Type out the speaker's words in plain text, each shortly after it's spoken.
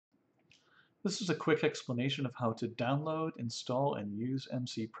This is a quick explanation of how to download, install, and use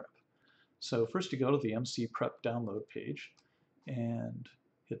MCprep. So first you go to the MCprep download page and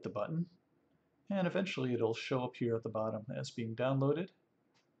hit the button, and eventually it'll show up here at the bottom as being downloaded.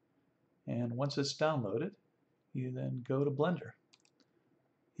 And once it's downloaded, you then go to Blender.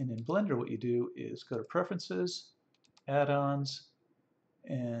 And in Blender what you do is go to Preferences, Add-ons,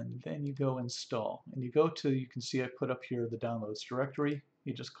 and then you go Install. And you can see I put up here the Downloads directory.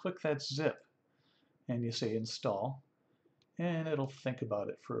 You just click that zip and you say Install, and it'll think about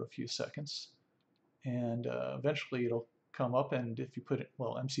it for a few seconds, and eventually it'll come up, and if you put it,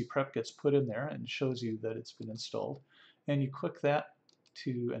 well, MCprep gets put in there and shows you that it's been installed, and you click that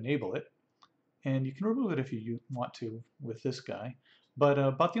to enable it, and you can remove it if you want to with this guy, but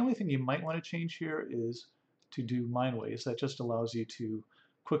about the only thing you might want to change here is to do Mineways. That just allows you to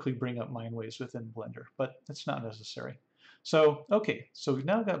quickly bring up Mineways within Blender, but it's not necessary. So okay, so we've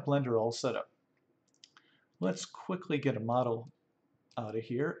now got Blender all set up. Let's quickly get a model out of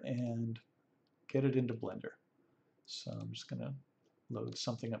here and get it into Blender. So I'm just going to load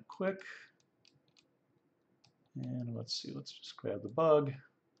something up quick. And let's see, let's just grab the bug.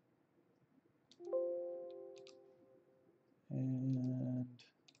 And I'm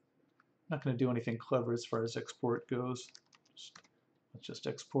not going to do anything clever as far as export goes. Let's just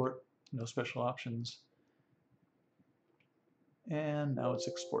export, no special options. And now it's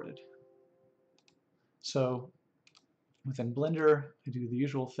exported. So within Blender, I do the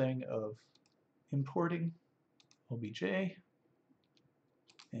usual thing of importing OBJ,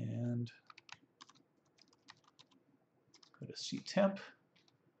 and go to ctemp,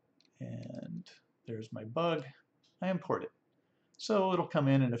 and there's my bug. I import it. So it'll come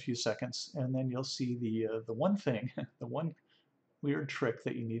in a few seconds, and then you'll see the one thing, the one weird trick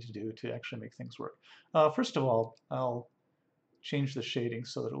that you need to do to actually make things work. First of all, I'll change the shading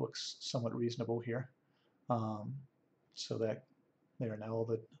so that it looks somewhat reasonable here. So that there, now all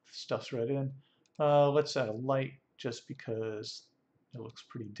the stuff's read in. Let's add a light just because it looks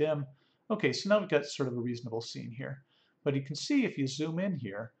pretty dim. Okay, so now we've got sort of a reasonable scene here. But you can see if you zoom in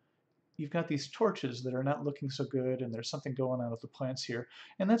here, you've got these torches that are not looking so good, and there's something going on with the plants here.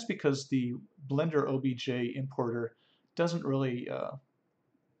 And that's because the Blender OBJ importer doesn't really,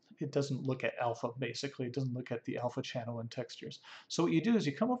 it doesn't look at alpha, basically. It doesn't look at the alpha channel and textures. So what you do is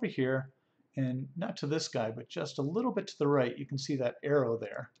you come over here, and not to this guy, but just a little bit to the right, you can see that arrow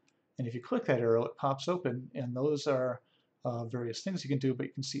there. And if you click that arrow, it pops open, and those are various things you can do, but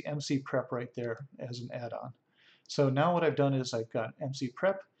you can see MCprep right there as an add-on. So now what I've done is I've got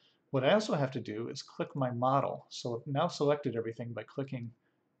MCprep. What I also have to do is click my model. So I've now selected everything by clicking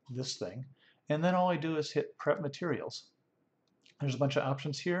this thing, and then all I do is hit Prep Materials. There's a bunch of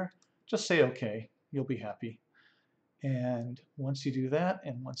options here. Just say OK, you'll be happy. And once you do that,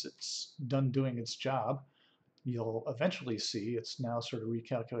 and once it's done doing its job, you'll eventually see it's now sort of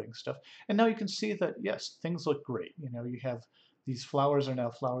recalculating stuff. And now you can see that, yes, things look great. You know, you have these flowers are now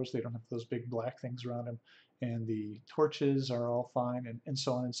flowers. They don't have those big black things around them. And the torches are all fine, and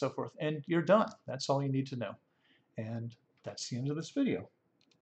so on and so forth. And you're done. That's all you need to know. And that's the end of this video.